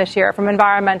criticism this year from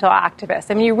environmental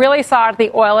activists. I mean, you really saw it at the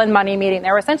Oil and Money meeting.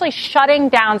 They were essentially shutting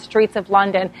down streets of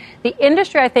London. The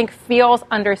industry, I think, feels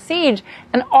under siege,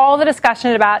 and all the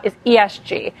discussion about is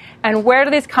ESG. And where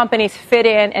do these companies fit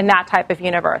in that type of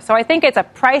universe? So I think it's a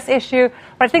price issue,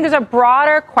 but I think there's a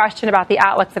broader question about the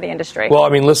outlook for the industry. Well, I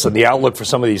mean, listen, the outlook for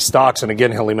some of these stocks, and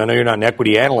again, Helene, I know you're not an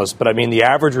equity analyst, but I mean, the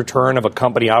average return of a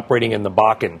company operating in the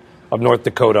Bakken of North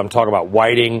Dakota, I'm talking about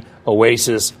Whiting,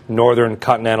 Oasis, Northern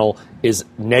Continental, is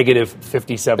negative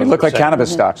 57%. They look like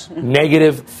cannabis stocks.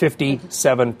 Negative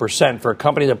 57% for a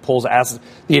company that pulls assets.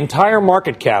 The entire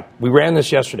market cap, we ran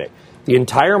this yesterday, the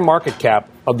entire market cap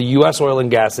of the U.S. oil and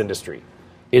gas industry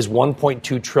is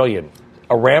 $1.2 trillion.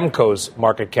 Aramco's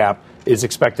market cap is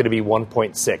expected to be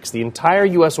 1.6. The entire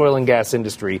U.S. oil and gas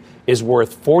industry is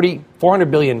worth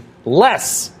 $400 billion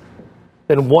less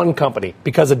than one company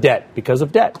because of debt.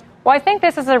 Well, I think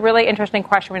this is a really interesting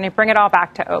question when you bring it all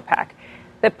back to OPEC.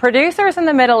 The producers in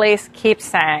the Middle East keep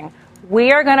saying,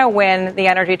 we are going to win the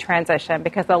energy transition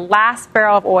because the last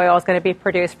barrel of oil is going to be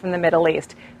produced from the Middle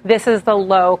East. This is the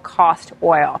low-cost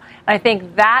oil. And I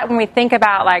think that when we think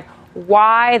about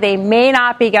why they may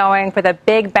not be going for the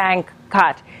big bang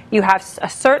cut, you have a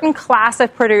certain class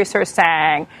of producers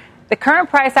saying, the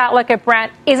current price outlook at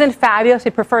Brent isn't fabulous.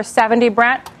 We prefer 70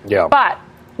 Brent. Yeah. But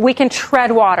we can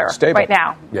tread water right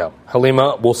now. Yeah.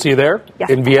 Halima, we'll see you there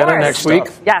in Vienna Vienna next week.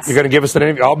 Yes. You're going to give us an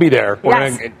interview. I'll be there. We're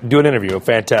going to do an interview.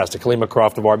 Fantastic. Halima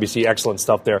Croft of RBC. Excellent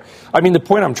stuff there. I mean, the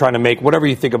point I'm trying to make, whatever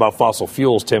you think about fossil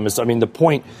fuels, Tim, is, the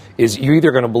point is you're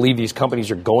either going to believe these companies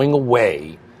are going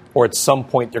away or at some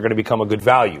point they're going to become a good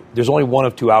value. There's only one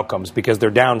of two outcomes because they're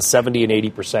down 70 and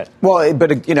 80%. Well,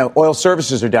 but, oil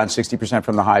services are down 60%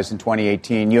 from the highs in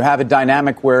 2018. You have a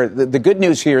dynamic where the good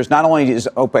news here is not only is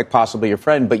OPEC possibly your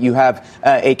friend, but you have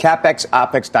a CapEx,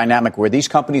 OPEX dynamic where these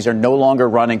companies are no longer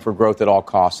running for growth at all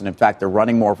costs. And, in fact, they're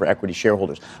running more for equity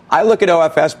shareholders. I look at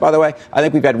OFS, by the way. I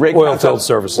think we've had rig counts up.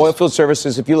 Oilfield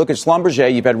services. If you look at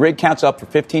Schlumberger, you've had rig counts up for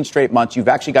 15 straight months. You've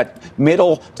actually got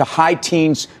middle to high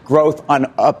teens growth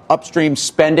on upstream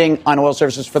spending on oil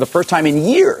services for the first time in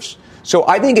years. So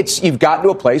I think you've gotten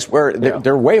to a place where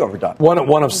they're way overdone.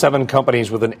 One of 7 companies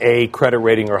with an A credit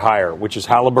rating or higher, which is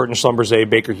Halliburton, Schlumberger,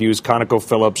 Baker Hughes,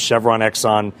 ConocoPhillips, Chevron,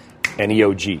 Exxon, and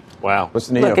EOG. Wow.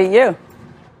 Listen to Look at you.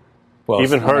 Well,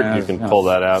 even Hurt, you can pull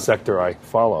that out. Sector I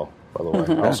follow, by the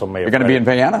way. Also may You're going to be in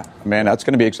Vienna. Man, that's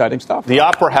going to be exciting stuff. The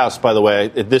Opera House, by the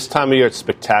way, at this time of year, it's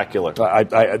spectacular.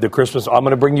 The Christmas. I'm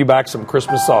going to bring you back some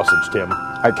Christmas sausage, Tim.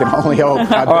 I can only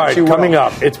hope. All right, coming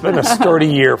up, it's been a sturdy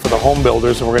year for the home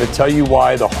builders, and we're going to tell you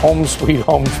why the home sweet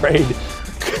home trade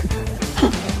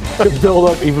could build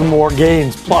up even more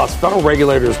gains. Plus, federal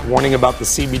regulators warning about the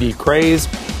CBD craze.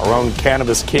 Our own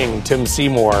cannabis king, Tim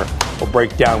Seymour, will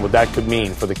break down what that could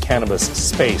mean for the cannabis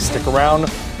space. Stick around.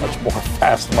 Much more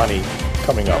Fast Money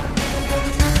coming up.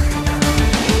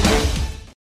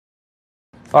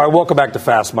 All right, welcome back to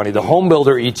Fast Money. The home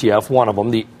builder ETF, one of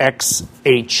them, the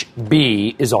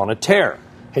XHB, is on a tear,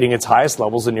 hitting its highest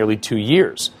levels in nearly 2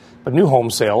 years. But new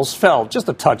home sales fell just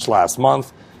a touch last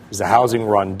month. Is the housing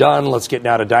run done? Let's get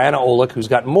now to Diana Olick, who's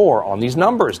got more on these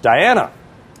numbers. Diana.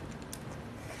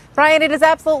 Brian, it is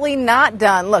absolutely not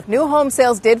done. Look, new home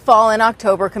sales did fall in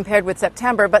October compared with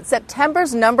September, but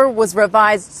September's number was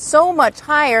revised so much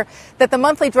higher that the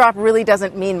monthly drop really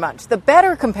doesn't mean much. The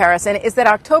better comparison is that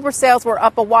October sales were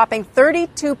up a whopping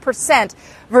 32%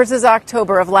 versus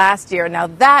October of last year. Now,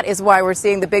 that is why we're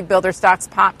seeing the big builder stocks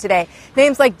pop today.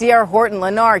 Names like D.R. Horton,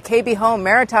 Lennar, KB Home,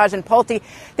 Meritage, and Pulte,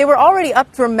 they were already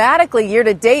up dramatically year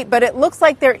to date, but it looks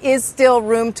like there is still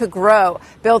room to grow.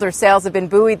 Builder sales have been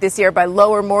buoyed this year by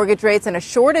lower mortgage rates and a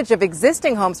shortage of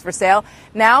existing homes for sale.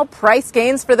 Now, price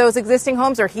gains for those existing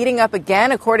homes are heating up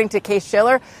again, according to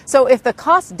Case-Shiller. So if the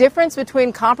cost difference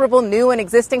between comparable new and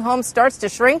existing homes starts to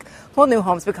shrink, well, new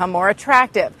homes become more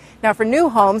attractive. Now, for new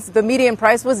homes, the median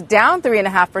price was down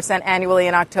 3.5% annually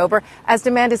in October, as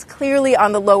demand is clearly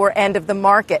on the lower end of the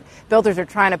market. Builders are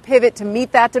trying to pivot to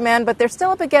meet that demand, but they're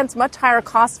still up against much higher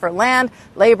costs for land,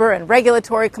 labor, and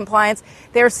regulatory compliance.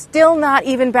 They're still not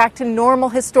even back to normal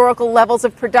historical levels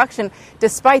of production,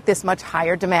 despite this much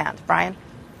higher demand. Brian?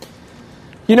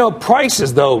 You know,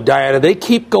 prices, though, Diana, they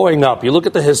keep going up. You look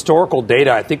at the historical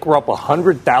data, I think we're up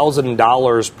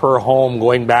 $100,000 per home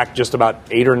going back just about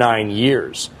 8 or 9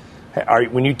 years.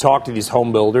 When you talk to these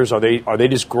home builders, are they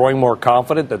just growing more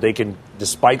confident that they can,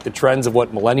 despite the trends of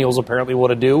what millennials apparently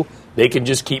want to do, they can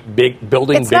just keep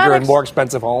building bigger and more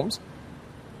expensive homes?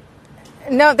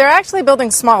 No, they're actually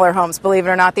building smaller homes, believe it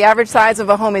or not. The average size of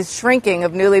a home is shrinking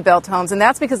of newly built homes, and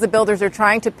that's because the builders are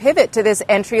trying to pivot to this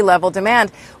entry-level demand.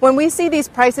 When we see these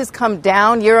prices come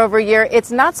down year over year,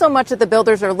 it's not so much that the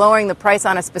builders are lowering the price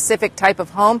on a specific type of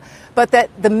home, but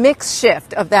that the mix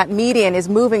shift of that median is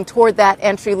moving toward that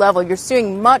entry level. You're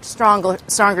seeing much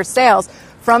stronger sales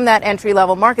from that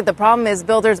entry-level market. The problem is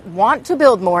builders want to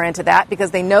build more into that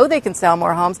because they know they can sell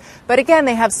more homes. But again,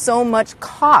 they have so much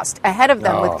cost ahead of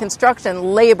them with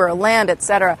construction, labor, land, et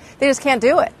cetera. They just can't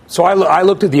do it. So I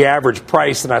looked at the average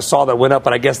price and I saw that went up,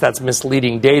 but I guess that's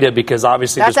misleading data because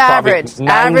obviously that's there's probably average.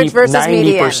 Average versus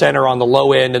 90% are on the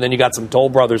low end, and then you got some Toll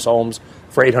Brothers homes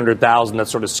for $800,000 that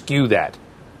sort of skew that.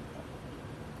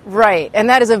 Right, and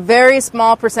that is a very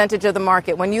small percentage of the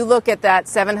market. When you look at that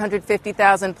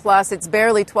 750,000 plus, it's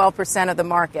barely 12% of the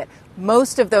market.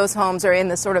 Most of those homes are in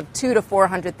the sort of 200,000 to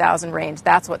 400,000 range.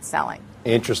 That's what's selling.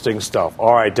 Interesting stuff.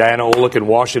 All right, Diana, we'll look in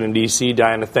Washington, D.C.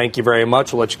 Diana, thank you very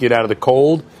much. We'll let you get out of the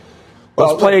cold.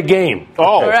 Let's play a game.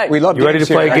 Oh, right. We love you ready to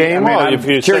play a game? I'm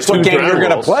curious what game you're going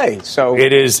to play. So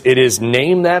it is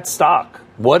Name That Stock.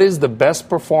 What is the best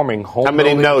performing home? How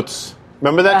many notes?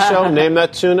 Remember that show? Name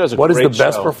That Tune? That was a What is great the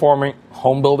best show. performing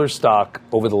home builder stock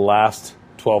over the last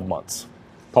 12 months?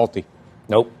 Pulte.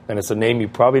 Nope. And it's a name you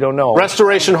probably don't know.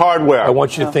 Restoration Hardware. I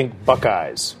want you to think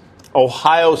Buckeyes.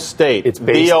 Ohio State. It's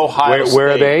based, the Ohio State. Where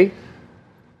are they?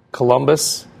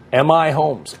 Columbus. MI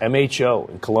Homes, MHO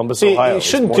in Columbus, Ohio. You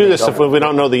shouldn't do this if we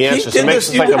don't know the answers. It makes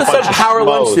us like a bunch of Power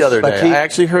Lunch the other But day. I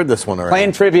actually heard this one already.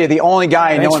 Playing trivia, the only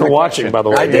guy Thanks knowing for the watching, question. by the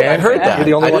way. I did. I heard that. You're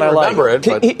the only one I like. Remember it.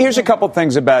 But Here's a couple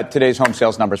things about today's home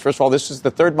sales numbers. First of all, this is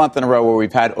the third month in a row where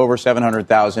we've had over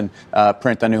 700,000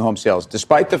 print on new home sales,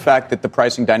 despite the fact that the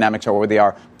pricing dynamics are where they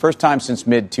are. First time since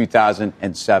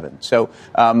mid-2007. So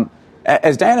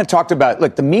as Diana talked about,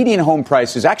 look, the median home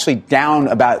price is actually down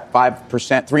about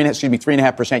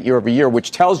 3.5% year over year,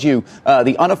 which tells you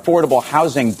the unaffordable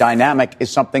housing dynamic is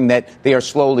something that they are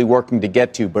slowly working to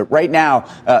get to. But right now,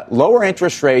 lower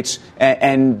interest rates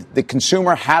and the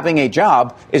consumer having a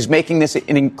job is making this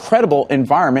an incredible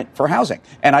environment for housing.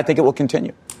 And I think it will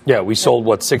continue. Yeah, we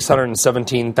sold,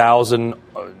 617,000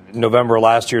 November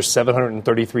last year,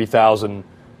 733,000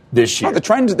 this year. Oh, the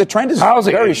trend is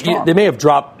housing, very strong. They may have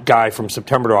dropped, Guy, from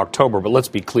September to October, but let's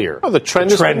be clear. Oh, the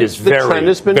trend has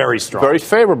been very strong. Very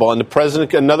favorable. And the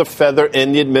president, another feather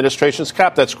in the administration's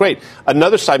cap. That's great.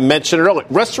 Another side, I mentioned it earlier.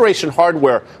 Restoration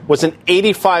Hardware was an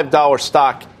 $85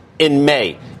 stock in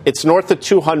May. It's north of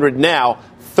 $200 now.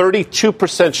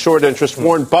 32% short interest.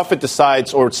 Warren Buffett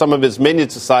decides, or some of his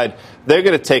minions decide, they're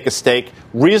going to take a stake.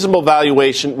 Reasonable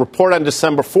valuation. Report on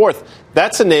December 4th.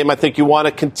 That's a name I think you want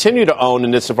to continue to own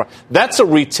in this environment. That's a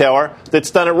retailer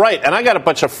that's done it right. And I got a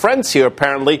bunch of friends here,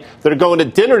 apparently, that are going to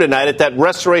dinner tonight at that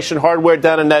Restoration Hardware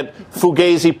down in that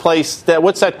Fugazi place.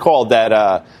 What's that called?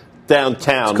 That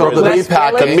downtown. It's called the Meat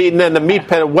Packing. The Meat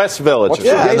Packing, West Village.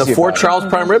 And the Fort Charles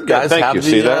Prime Rib guys have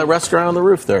the restaurant on the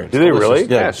roof there. Do they really?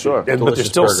 Yeah, sure. But they're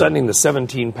still sending the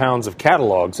 17 pounds of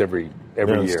catalogs every year.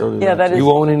 Yeah, that is.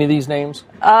 You own any of these names?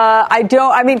 I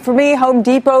don't. I mean, for me, Home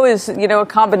Depot is, a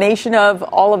combination of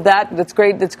all of that. That's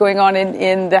great. That's going on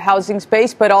in the housing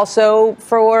space, but also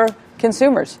for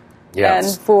consumers.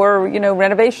 Yes. And for,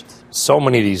 renovations. So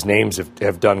many of these names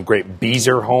have done great.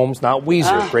 Beezer Homes, not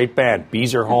Weezer, great band.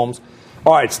 Beezer Homes.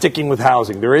 All right, sticking with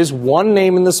housing. There is one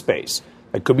name in the space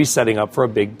that could be setting up for a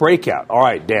big breakout. All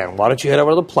right, Dan, why don't you head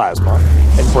over to the Plasma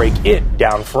and break it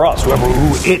down for us, who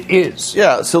it is.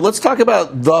 Yeah, so let's talk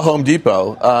about the Home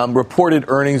Depot. Reported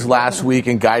earnings last week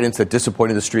and guidance that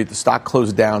disappointed the street. The stock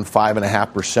closed down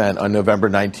 5.5% on November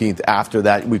 19th. After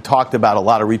that, we've talked about a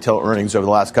lot of retail earnings over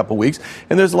the last couple of weeks,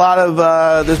 and there's been a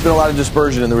lot of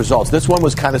dispersion in the results. This one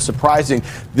was kind of surprising.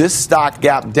 This stock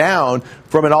gapped down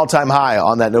from an all-time high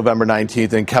on that November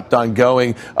 19th and kept on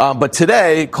going. But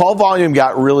today, call volume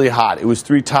got really hot. It was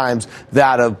 3 times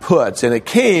that of puts, and it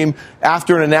came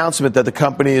after an announcement that the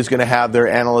company is going to have their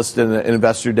analyst and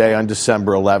investor day on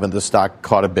December 11th. The stock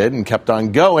caught a bid and kept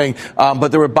on going. But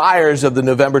there were buyers of the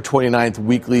November 29th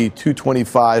weekly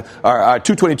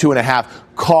 222.5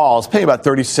 calls, paying about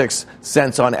 36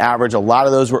 cents on average. A lot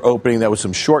of those were opening. That was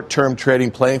some short-term trading,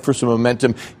 playing for some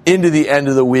momentum into the end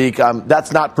of the week.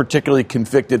 That's not particularly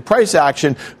convicted price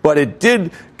action, but it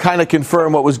did kind of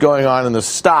confirm what was going on in the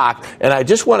stock. And I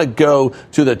just want to go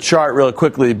to the chart really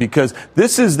quickly because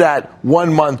this is that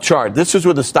 1 month chart. This is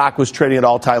where the stock was trading at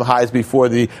all-time highs before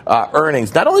the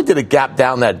earnings. Not only did it gap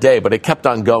down that day, but it kept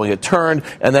on going. It turned,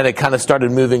 and then it kind of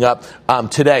started moving up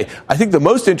today. I think the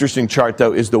most interesting chart,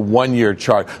 though, is the 1 year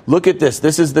chart. Look at this.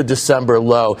 This is the December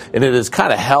low, and it has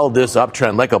kind of held this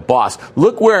uptrend like a boss.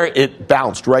 Look where it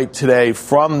bounced right today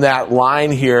from that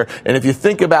line here. And if you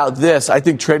think about this, I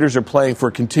think traders are playing for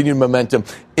continued momentum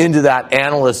into that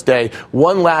analyst day.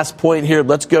 One last point here.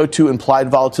 Let's go to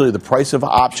implied volatility, the price of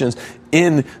options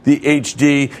in the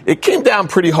HD. It came down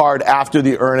pretty hard after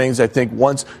the earnings. I think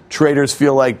once traders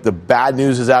feel like the bad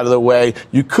news is out of the way,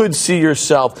 you could see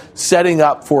yourself setting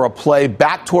up for a play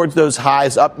back towards those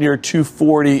highs up near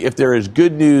 240 if there is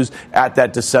good news at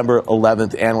that December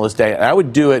 11th analyst day. And I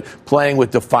would do it playing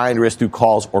with defined risk through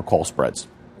calls or call spreads.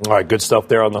 All right, good stuff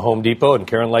there on the Home Depot, and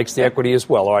Karen likes the equity as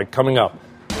well. All right, coming up,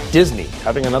 Disney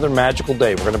having another magical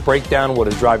day. We're going to break down what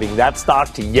is driving that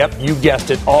stock to, yep, you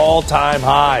guessed it, all-time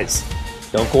highs.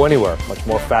 Don't go anywhere. Much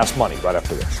more Fast Money right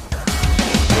after this.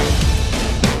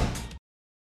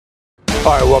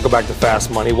 All right, welcome back to Fast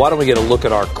Money. Why don't we get a look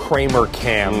at our Cramer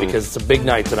cam? Because it's a big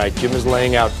night tonight. Jim is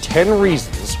laying out 10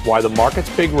 reasons why the market's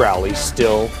big rally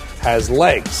still has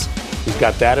legs. We've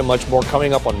got that and much more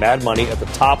coming up on Mad Money. At the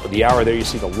top of the hour there, you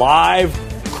see the live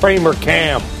Cramer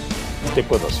cam.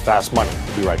 Stick with us. Fast Money.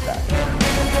 We'll be right back.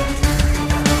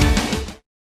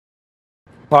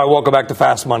 All right, welcome back to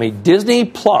Fast Money. Disney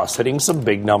Plus hitting some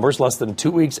big numbers less than 2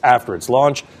 weeks after its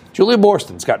launch. Julia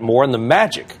Borston's got more on the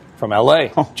magic from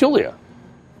L.A. Julia.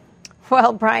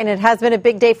 Well, Brian, it has been a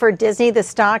big day for Disney, the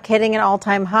stock hitting an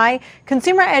all-time high.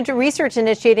 Consumer Edge Research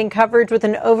initiating coverage with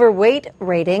an overweight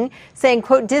rating, saying,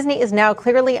 quote, Disney is now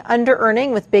clearly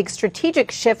under-earning with big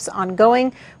strategic shifts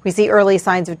ongoing. We see early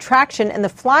signs of traction, and the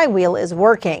flywheel is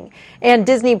working. And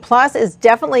Disney Plus is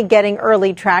definitely getting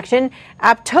early traction.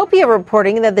 Apptopia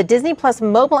reporting that the Disney Plus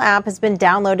mobile app has been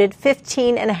downloaded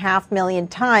 15.5 million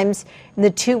times in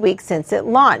the 2 weeks since it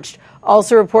launched.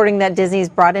 Also reporting that Disney's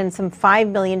brought in some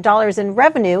 $5 million in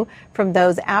revenue from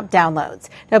those app downloads.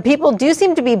 Now, people do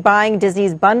seem to be buying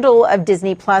Disney's bundle of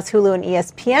Disney Plus, Hulu, and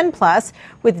ESPN Plus,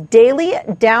 with daily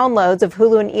downloads of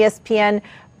Hulu and ESPN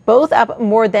both up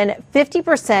more than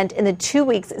 50% in the 2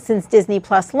 weeks since Disney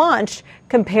Plus launched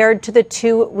compared to the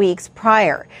 2 weeks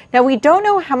prior. Now, we don't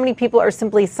know how many people are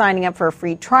simply signing up for a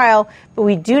free trial, but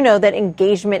we do know that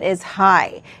engagement is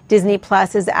high. Disney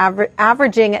Plus is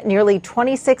averaging nearly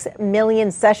 26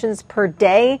 million sessions per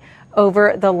day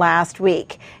over the last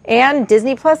week. And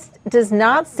Disney Plus does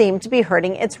not seem to be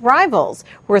hurting its rivals.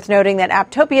 Worth noting that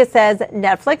Apptopia says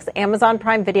Netflix, Amazon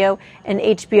Prime Video, and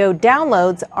HBO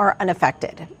downloads are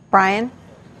unaffected. Brian?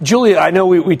 Julia, I know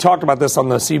we talked about this on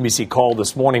the CNBC call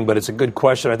this morning, but it's a good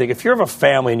question. I think if you're of a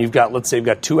family and you've got, let's say you've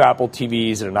got 2 Apple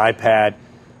TVs and an iPad,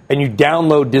 and you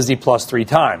download Disney Plus 3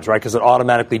 times, right? Because it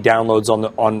automatically downloads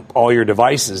on all your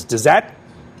devices. Is that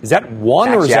 1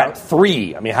 or is that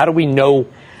 3? I mean, how do we know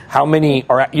how many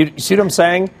are? You see what I'm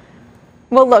saying?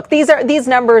 Well, look, these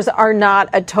numbers are not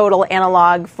a total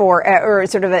analog for, or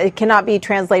sort of, it cannot be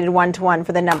translated one-to-one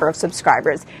for the number of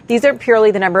subscribers. These are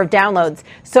purely the number of downloads.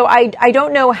 So I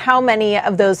don't know how many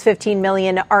of those 15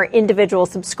 million are individual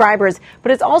subscribers,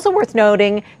 but it's also worth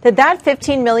noting that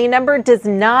 15 million number does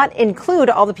not include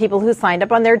all the people who signed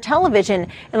up on their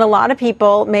television. And a lot of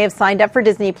people may have signed up for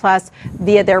Disney Plus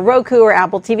via their Roku or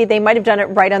Apple TV. They might have done it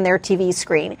right on their TV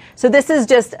screen. So this is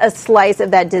just a slice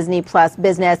of that Disney Plus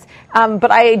business. But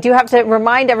I do have to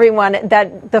remind everyone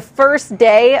that the first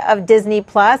day of Disney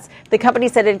Plus, the company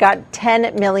said it got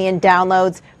 10 million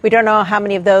downloads. We don't know how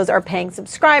many of those are paying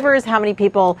subscribers, how many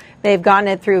people may have gotten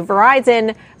it through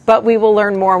Verizon, but we will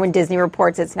learn more when Disney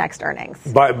reports its next earnings.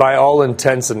 By all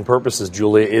intents and purposes,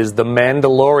 Julia, is The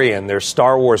Mandalorian, their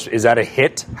Star Wars, is that a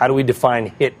hit? How do we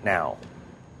define hit now?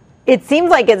 It seems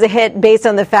like it's a hit based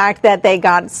on the fact that they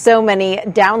got so many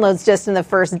downloads just in the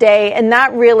first day, and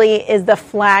that really is the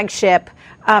flagship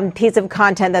piece of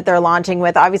content that they're launching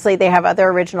with. Obviously, they have other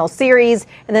original series,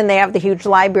 and then they have the huge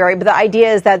library, but the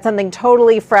idea is that something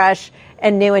totally fresh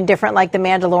and new and different like The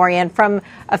Mandalorian from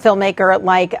a filmmaker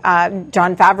like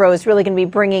Jon Favreau is really going to be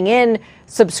bringing in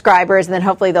subscribers, and then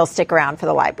hopefully they'll stick around for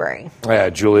the library. Yeah,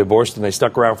 Julia Borston, they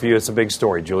stuck around for you. It's a big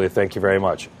story. Julia, thank you very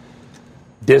much.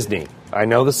 Disney I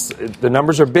know the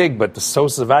numbers are big, but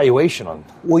so's the valuation on.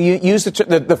 Well, you use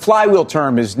the flywheel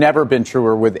term has never been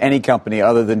truer with any company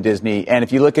other than Disney. And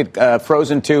if you look at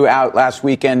Frozen 2 out last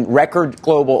weekend, record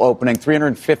global opening,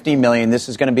 $350 million. This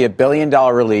is going to be $1 billion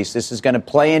release. This is going to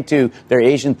play into their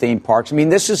Asian theme parks. I mean,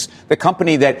 this is the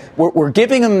company that we're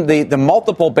giving them the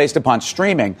multiple based upon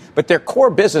streaming, but their core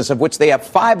business, of which they have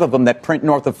 5 of them that print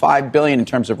north of $5 billion in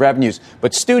terms of revenues.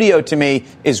 But studio, to me,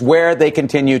 is where they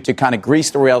continue to kind of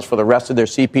grease the rails for the rest of their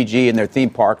CPG and their theme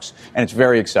parks, and it's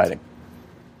very exciting.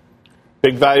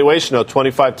 Big valuation, though,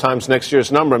 25 times next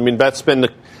year's number. I mean, that's been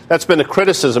a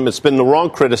criticism. It's been the wrong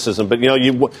criticism. But, the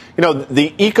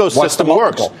ecosystem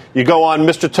works. You go on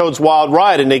Mr. Toad's Wild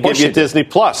Ride, and they give you Disney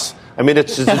Plus. I mean,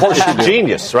 it's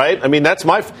genius, right? I mean, that's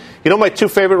my 2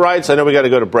 favorite rides. I know we got to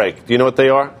go to break. Do you know what they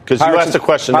are? Because you asked a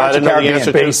question. I didn't know the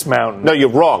answer to. Space Mountain. No, you're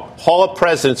wrong. Hall of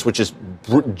Presidents, which is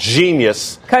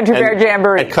genius. Country Bear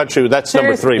Jamboree. And Country, that's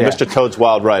number 3. Yeah. Mr. Toad's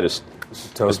Wild Ride is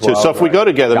 2. So if we go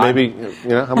together, maybe,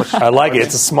 how much? I like it.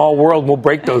 It's a small world. We'll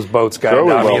break those boats, guys. Sure,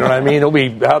 you know what I mean?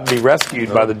 He'll have to be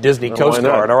rescued by the Disney Coast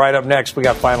Guard. All right, up next, we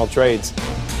got final trades.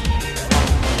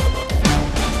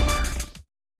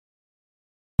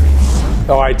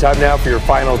 All right, time now for your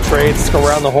final trades. Let's go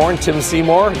around the horn. Tim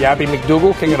Seymour, Yappy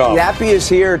McDougal, kick it off. Yappy is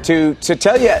here to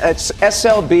tell you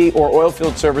SLB or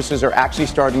oilfield services are actually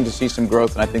starting to see some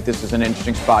growth, and I think this is an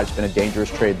interesting spot. It's been a dangerous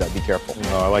trade, though. Be careful.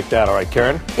 Oh, I like that. All right,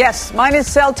 Karen? Yes, mine is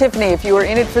sell Tiffany. If you were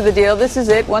in it for the deal, this is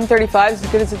it. 135 is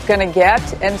as good as it's going to get.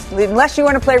 And unless you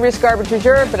want to play risk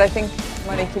arbitrageur, but I think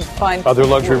money could find. Other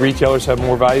luxury retailers have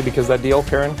more value because of that deal,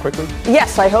 Karen, quickly?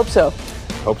 Yes, I hope so.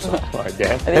 Hope so. All right,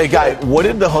 Dan. Hey, Guy, what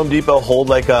did the Home Depot hold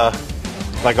like a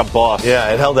boss?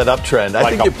 Yeah, it held that uptrend.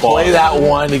 I think you play that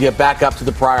one to get back up to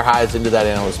the prior highs into that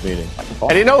analyst meeting.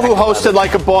 And you know who hosted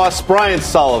like a boss? Brian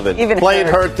Sullivan. Played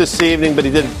hurt this evening, but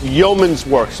he did yeoman's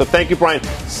work. So thank you, Brian.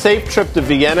 Safe trip to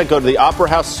Vienna. Go to the Opera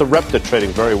House. Sarepta trading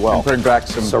very well. Bring back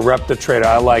some Sarepta trader.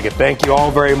 I like it. Thank you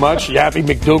all very much. Yappy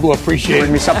McDougal, appreciate it.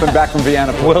 Bring me something back from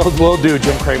Vienna. Will do.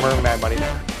 Jim Cramer, Mad Money.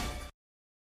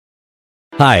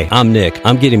 Hi, I'm Nick.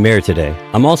 I'm getting married today.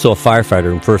 I'm also a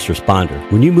firefighter and first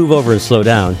responder. When you move over and slow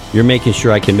down, you're making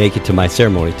sure I can make it to my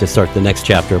ceremony to start the next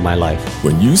chapter of my life.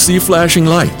 When you see flashing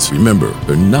lights, remember,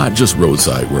 they're not just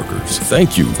roadside workers.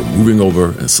 Thank you for moving over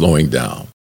and slowing down.